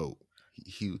 Deku a goat.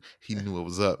 He knew what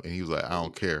was up, and he was like, I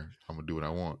don't care. I'm gonna do what I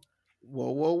want. Whoa,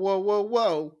 whoa, whoa, whoa,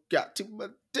 whoa. Got too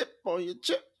much dip on your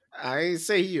chip. I ain't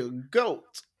say you a goat.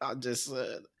 I just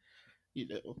said, you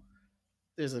know,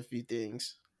 there's a few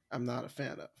things I'm not a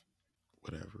fan of.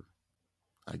 Whatever,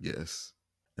 I guess.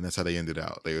 And that's how they ended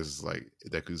out. They was like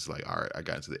Deku's like, all right, I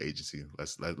got into the agency.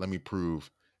 Let me prove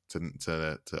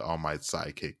to All Might's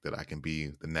sidekick that I can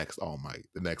be the next All Might,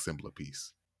 the next symbol of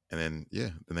peace. And then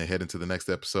then they head into the next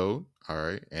episode. All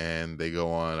right, and they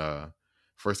go on.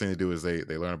 First thing they do is they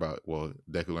learn about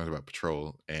Deku learns about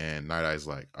patrol, and Night Eye's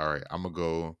like, all right, I'm gonna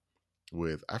go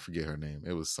with I forget her name.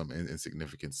 It was some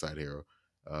insignificant side hero.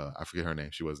 I forget her name.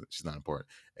 She's not important.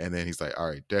 And then he's like, all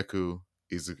right, Deku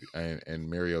is and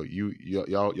Mario,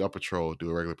 y'all patrol,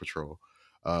 do a regular patrol.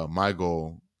 My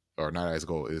goal or Night Eye's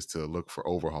goal is to look for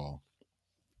Overhaul,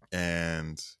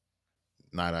 and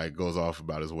Night Eye goes off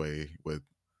about his way with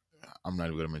I'm not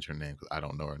even gonna mention her name because I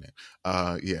don't know her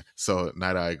name. Yeah. So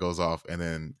Night Eye goes off, and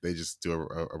then they just do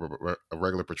a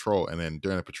regular patrol, and then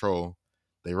during the patrol,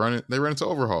 they run into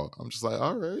Overhaul. I'm just like,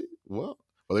 all right, well,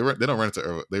 they don't run into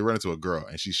her, they run into a girl,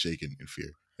 and she's shaking in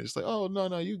fear. They're just like, oh no,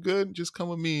 no, you good? Just come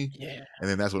with me. Yeah, And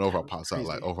then that's when that Overhaul was pops out.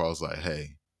 Like crazy. Overhaul's like,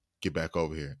 hey, get back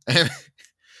over here. And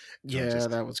Yeah, just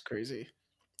that was crazy.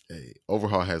 hey,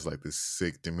 Overhaul has like this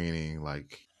sick, demeaning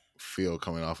like feel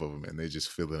coming off of him, and they just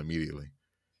feel it immediately.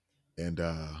 And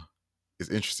it's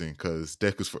interesting because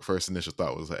Deku's first initial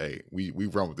thought was like, "Hey, we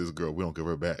run with this girl. We don't give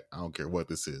her back. I don't care what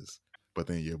this is." But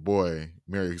then your boy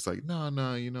Mary, he's like, "No,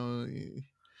 no,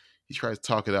 he tries to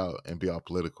talk it out and be all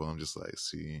political." I'm just like,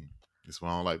 "See, this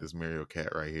one I don't like this Mario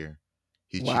cat right here.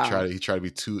 Wow. He try to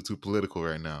be too political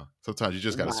right now. Sometimes you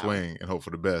just got to Wow. swing and hope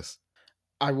for the best."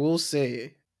 I will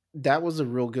say that was a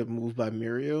real good move by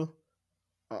Mirio.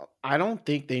 I don't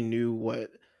think they knew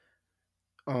what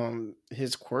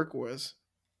his quirk was.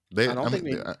 I I don't think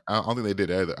mean, they, I don't think they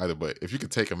did either. But if you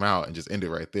could take him out and just end it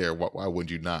right there, why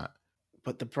wouldn't you not?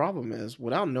 but the problem is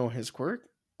without knowing his quirk,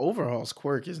 Overhaul's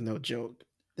quirk is no joke.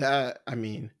 That I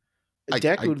mean, I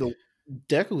Deku the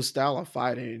Deku's style of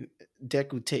fighting,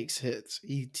 Deku takes hits.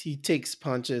 He takes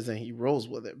punches and he rolls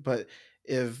with it. But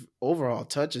if Overhaul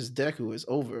touches Deku, it's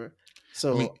over.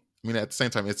 I mean, So at the same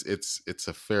time, it's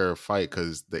a fair fight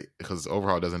because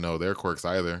Overhaul doesn't know their quirks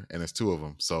either, and it's two of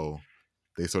them, so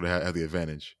they sort of have the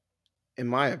advantage. in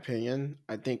my opinion,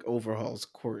 I think Overhaul's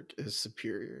quirk is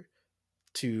superior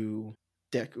to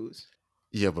Deku's.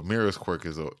 Yeah, but Mirror's quirk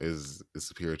is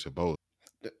superior to both.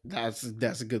 That's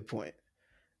a good point.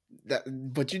 That,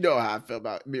 but you know how I feel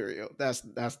about Mirio. That's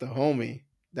the homie.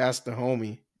 That's the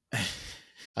homie.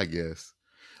 I guess,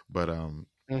 but Mm.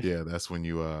 yeah, that's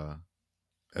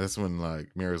when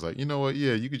like Mirror's like, you know what?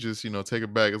 Yeah, you could just take her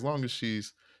back as long as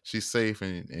she's safe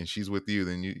and she's with you,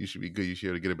 then you should be good. You should be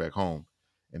able to get her back home.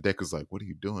 And Deku's like, what are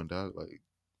you doing, dog? Like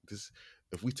this,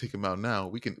 if we take him out now,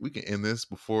 we can end this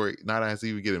before Night Eyes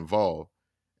even get involved.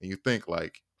 And you think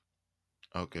like,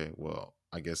 okay, well,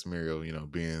 I guess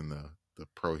Mirio, being the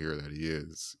pro hero that he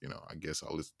is, I guess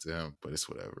I'll listen to him. But it's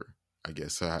whatever. I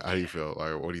guess. So how do you feel?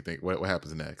 Like, what do you think? What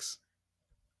happens next?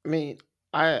 I mean,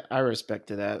 I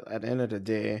respected that. At the end of the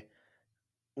day,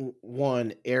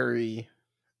 one Eri,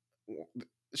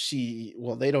 she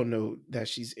well, they don't know that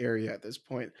she's Eri at this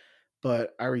point,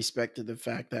 but I respected the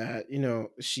fact that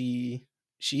she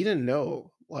didn't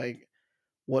know like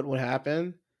what would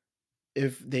happen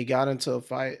if they got into a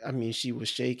fight. I mean, she was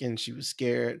shaking, she was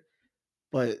scared,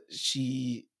 but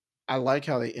I like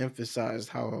how they emphasized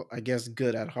how, I guess,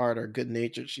 good at heart or good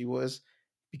natured she was,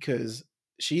 because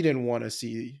she didn't want to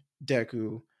see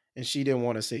Deku and she didn't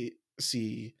want to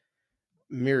see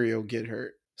Mirio get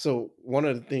hurt. So one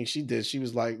of the things she did, she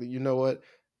was like, you know what?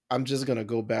 I'm just gonna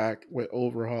go back with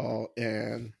Overhaul,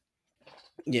 and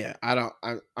yeah,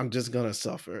 I'm just gonna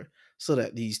suffer so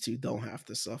that these two don't have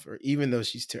to suffer, even though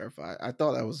she's terrified. I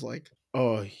thought that was like,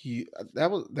 oh, he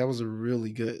that was a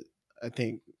really good, I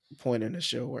think, point in the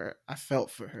show where I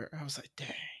felt for her. I was like,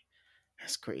 dang,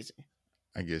 that's crazy.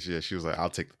 I guess yeah, she was like, "I'll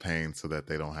take the pain so that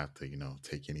they don't have to,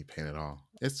 take any pain at all."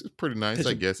 It's pretty nice, Cause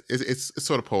I you, guess. It's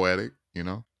sort of poetic.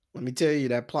 let me tell you,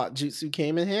 that plot jutsu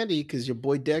came in handy because your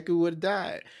boy Deku would have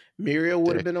died. Muriel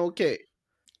would have Deku. been okay.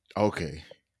 Okay,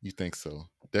 you think so?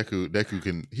 Deku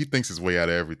can he thinks his way out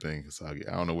of everything. Kasagi.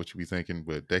 I don't know what you be thinking,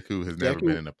 but Deku has never Deku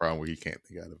been in a problem where he can't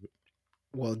think out of it.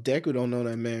 Well, Deku don't know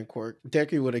that man quirk.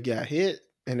 Deku would have got hit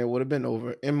and it would have been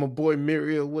over. And my boy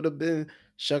Muriel would have been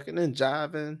shucking and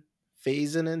jiving,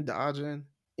 phasing and dodging.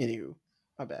 Anywho,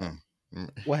 my bad. Hmm. Mm,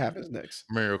 What happens next?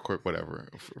 Mario Quirk, whatever.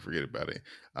 Forget about it.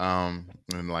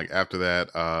 And like after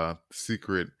that,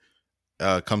 Secret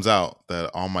comes out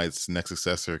that All Might's next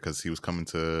successor because he was coming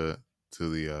to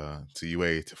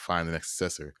UA to find the next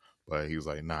successor, but he was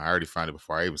like, "Nah, I already found it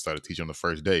before I even started teaching on the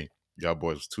first day. Y'all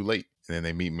boys was too late." And then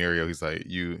they meet Mario. He's like,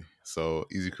 "You." So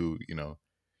Izuku,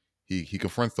 he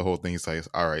confronts the whole thing. He's like,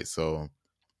 "All right, so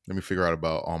let me figure out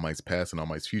about All Might's past and All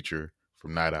Might's future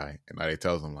from Night Eye." And Night Eye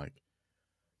tells him like,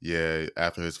 "Yeah,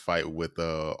 after his fight with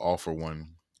All For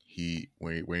One,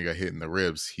 when he got hit in the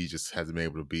ribs, he just hasn't been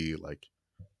able to be like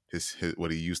his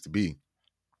what he used to be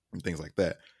and things like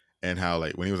that." And how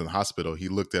like when he was in the hospital, he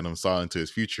looked at him, saw into his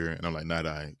future, and I'm like, Night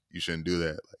Eye, you shouldn't do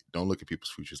that. Like, don't look at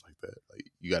people's futures like that. Like,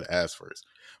 you got to ask first.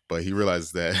 But he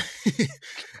realizes that,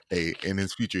 hey, in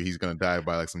his future, he's gonna die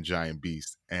by like some giant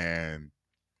beast, and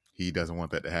he doesn't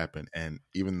want that to happen. And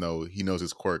even though he knows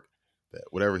his quirk, that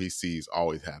whatever he sees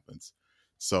always happens.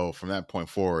 So from that point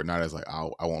forward, Night Eye's like, I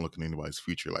won't look at anybody's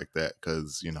future like that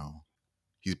because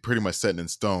he's pretty much setting in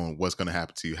stone what's going to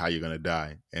happen to you, how you're going to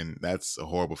die. And that's a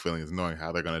horrible feeling, is knowing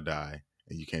how they're going to die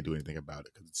and you can't do anything about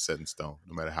it because it's set in stone,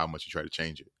 no matter how much you try to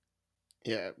change it.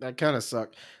 Yeah, that kind of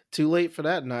sucked. Too late for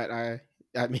that night.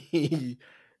 I mean,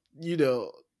 you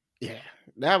know, yeah,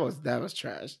 that was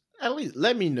trash. At least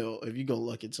let me know if you go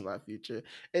look into my future,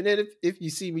 and then if you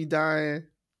see me dying,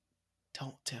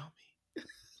 don't tell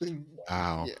me.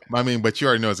 Wow. Yeah, I mean, but you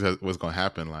already know what's gonna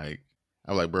happen. Like,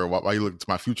 I'm like, bro, why you looking to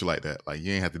my future like that? Like,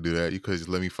 you ain't have to do that. You could just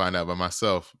let me find out by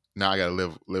myself. Now I gotta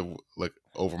live like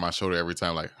over my shoulder every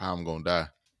time, like how I'm gonna die.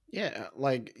 yeah,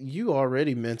 like you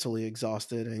already mentally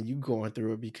exhausted, and you going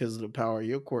through it because of the power of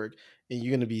your quirk, and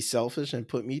you're gonna be selfish and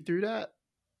put me through that.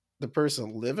 The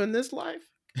person living this life.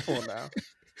 Come on now.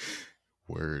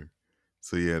 Word.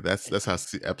 So yeah, that's how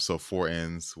episode 4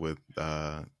 ends with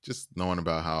just knowing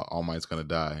about how All Might's gonna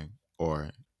die or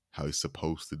how he's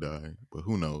supposed to die. But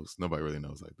who knows? Nobody really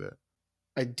knows like that.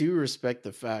 I do respect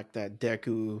the fact that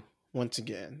Deku, once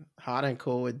again, hot and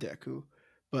cold with Deku,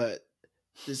 but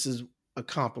this is a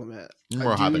compliment. You're I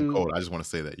more hot than do cold. I just want to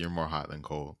say that you're more hot than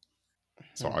cold.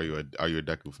 So hmm, are you a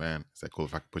Deku fan? Is that cool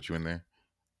if I could put you in there?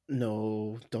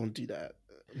 no, don't do that.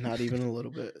 Not even a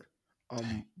little bit.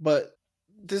 Dang. But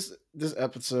this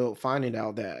episode, finding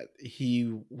out that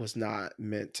he was not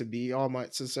meant to be All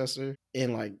Might's successor,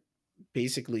 and like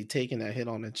basically taking that hit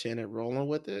on the chin and rolling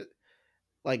with it.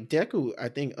 Like Deku, I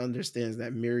think understands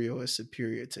that Mirio is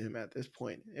superior to him at this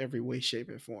point, in every way, shape,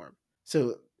 and form.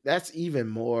 So that's even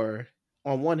more.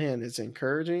 On one hand, it's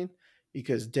encouraging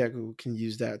because Deku can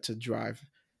use that to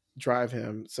drive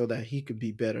him so that he could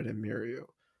be better than Mirio.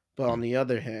 But on Mm, the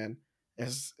other hand,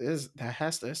 is that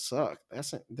has to suck.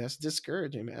 That's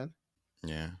discouraging, man.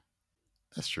 yeah,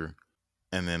 that's true.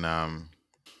 And then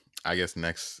I guess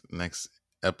next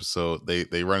episode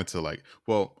they run into like,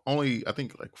 well, only I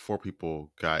think like 4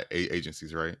 people got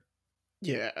agencies, right?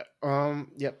 Yeah.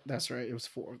 Yep. That's right. It was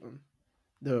four of them.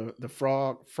 The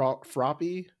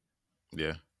Froppy,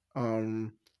 Yeah.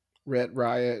 um, Red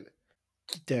Riot,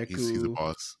 He's a Deku.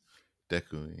 boss.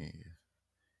 Deku, yeah.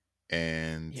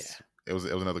 And Yeah. it was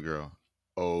another girl.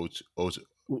 Oj,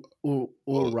 oh,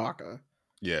 Uraka.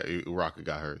 yeah, Uraka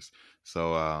got hers.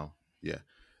 So yeah.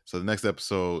 So the next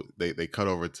episode they cut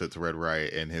over to Red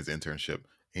Riot and his internship.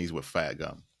 He's with Fat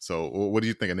Gum. So what do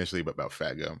you think initially about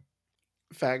Fat Gum?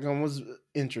 Fat Gum was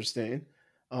interesting.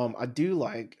 I do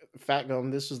like Fat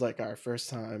Gum. This was like our first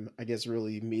time, I guess,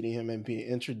 really meeting him and being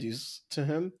introduced to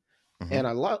him. Hmm. And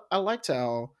I liked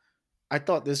how I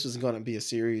thought this was going to be a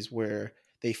series where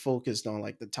they focused on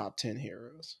like the top 10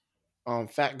 heroes.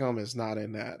 Fat Gum is not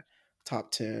in that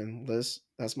top 10 list.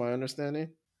 That's my understanding.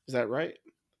 Is that right?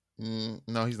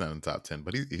 No, he's not in the top 10,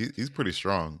 but he's pretty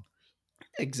strong.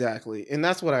 Exactly. And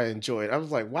that's what I enjoyed. I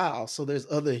was like, wow, so there's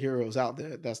other heroes out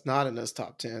there that's not in this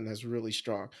top 10 that's really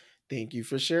strong. Thank you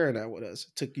for sharing that with us.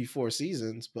 It took you 4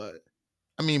 seasons, but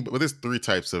I mean, but there's 3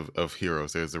 types of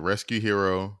heroes. There's a rescue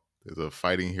hero, there's a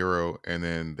fighting hero, and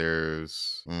then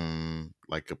there's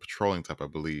like a patrolling type, I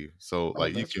believe. So oh,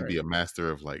 like you that's can right. be a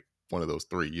master of like one of those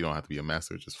 3. You don't have to be a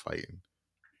master of just fighting.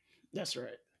 That's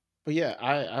right. But yeah,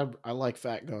 I like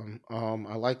Fat Gum.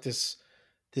 I like this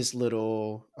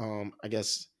little I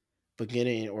guess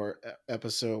beginning or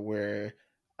episode where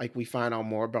like we find out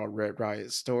more about Red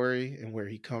Riot's story and where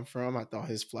he come from. I thought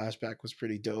his flashback was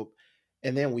pretty dope.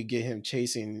 And then we get him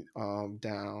chasing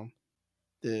down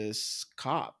this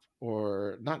cop,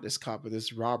 or not this cop, but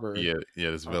this robber. Yeah,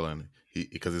 yeah, this Uh, villain. He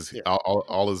because his yeah,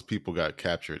 all his people got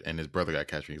captured and his brother got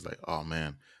captured. He's like, "Oh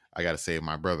man, I got to save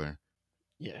my brother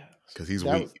yeah, because he's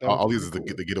that weak." was that was All these pretty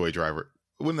is cool. the getaway driver.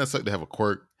 Wouldn't that suck to have a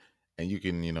quirk and you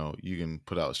can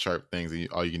put out sharp things and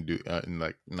all you can do and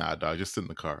like, nah, dog, just sit in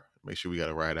the car. Make sure we got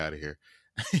to ride out of here.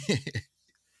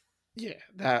 Yeah,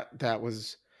 that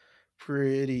was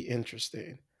pretty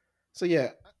interesting. So yeah,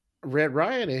 Red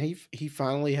Riot, and he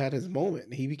finally had his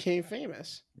moment. He became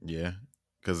famous. Yeah,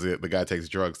 because the guy takes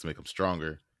drugs to make him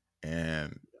stronger,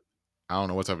 and I don't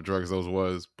know what type of drugs those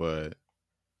was, but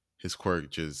his quirk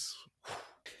just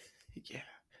Yeah,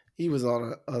 he was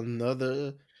on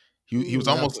another he was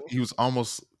almost level. he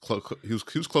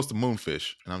was close to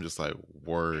Moonfish, and I'm just like,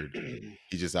 word.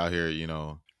 He's just out here,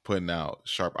 putting out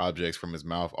sharp objects from his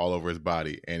mouth all over his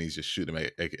body, and he's just shooting them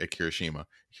at Kirishima.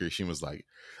 Kirishima's like,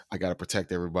 I gotta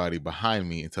protect everybody behind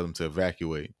me and tell them to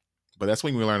evacuate. But that's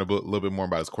when we learn little bit more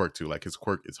about his quirk too. Like his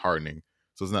quirk is hardening,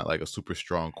 so it's not like a super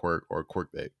strong quirk or a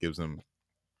quirk that gives him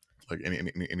like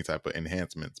any type of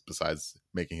enhancements besides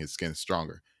making his skin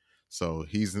stronger. So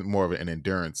he's more of an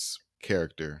endurance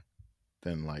character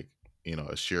than like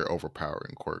a sheer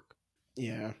overpowering quirk.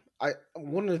 Yeah, I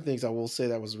one of the things I will say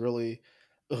that was really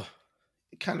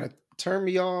kind of turned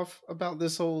me off about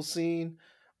this whole scene,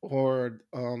 or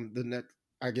the next,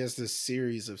 I guess, this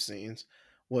series of scenes,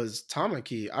 was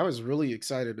Tamaki. I was really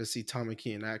excited to see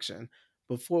Tamaki in action.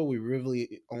 Before we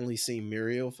really only seen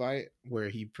Muriel fight, where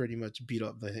he pretty much beat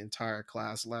up the entire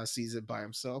class last season by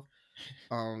himself.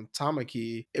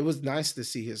 Tamaki, it was nice to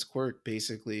see his quirk.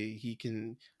 Basically, he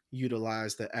can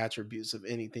utilize the attributes of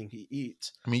anything he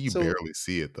eats. I mean, you So barely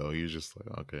see it though. You're just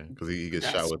like, okay, because he gets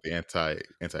shot that's with the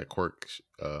anti quirk,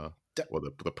 well,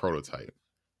 the prototype.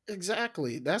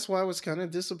 exactly. That's why I was kind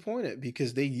of disappointed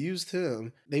because they used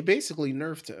him. They basically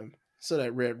nerfed him so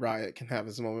that Red Riot can have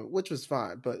his moment, which was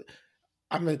fine. But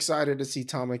I'm excited to see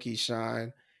Tamaki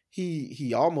shine.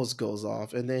 He almost goes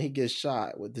off and then he gets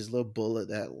shot with this little bullet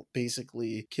that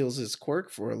basically kills his quirk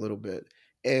for a little bit.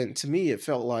 And to me, it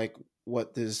felt like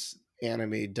what this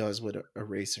anime does with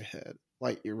Eraserhead.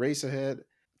 Like Eraserhead,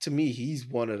 to me, he's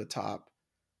one of the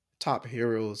top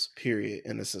heroes, period,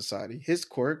 in the society. His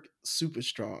quirk, super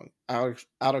strong, out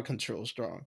of control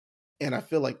strong. And I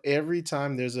feel like every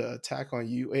time there's an attack on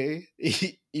UA,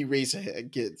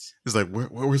 Eraserhead gets. It's like,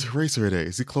 where's Eraser at?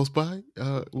 Is he close by?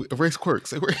 Erase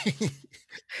quirks.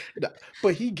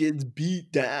 But he gets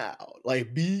beat down,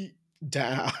 like beat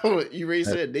down.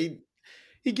 Eraserhead,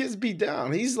 he gets beat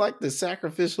down. He's like the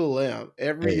sacrificial lamb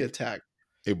every Hey, attack.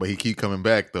 hey, but he keep coming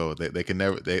back though. They can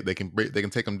never they can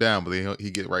take him down, but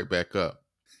he get right back up.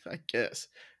 I guess.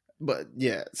 But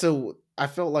yeah, so I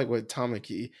felt like with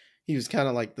Tamaki, he was kind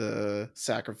of like the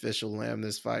sacrificial lamb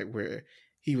this fight where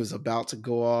he was about to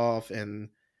go off and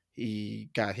he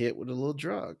got hit with a little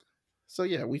drug. So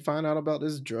yeah, we find out about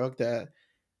this drug that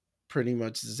pretty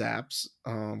much zaps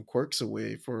quirks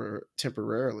away for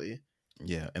temporarily.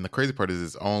 Yeah, and the crazy part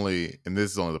is and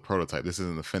this is only the prototype. This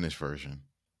isn't the finished version.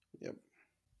 Yep.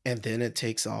 And then it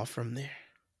takes off from there.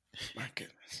 My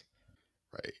goodness.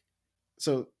 Right.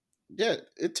 So yeah,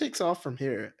 it takes off from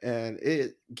here and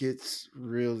it gets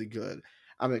really good.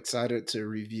 I'm excited to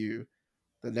review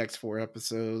the next 4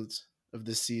 episodes of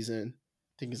this season.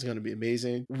 I think it's going to be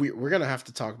amazing. We're going to have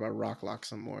to talk about Rock Lock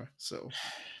some more. So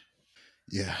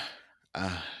Yeah.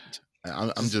 Uh,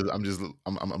 just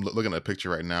I'm looking at a picture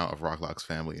right now of Rocklock's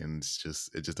family, and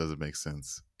it just doesn't make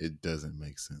sense. It doesn't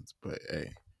make sense. But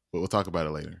hey, we'll talk about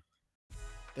it later.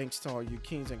 thanks to all you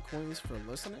kings and queens for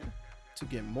listening. To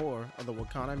get more of the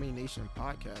Wakaname Nation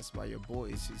podcast by your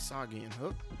boys Hisagi and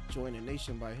Hook, join the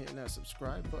nation by hitting that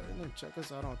subscribe button and check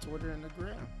us out on Twitter and the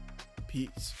gram.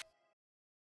 Peace.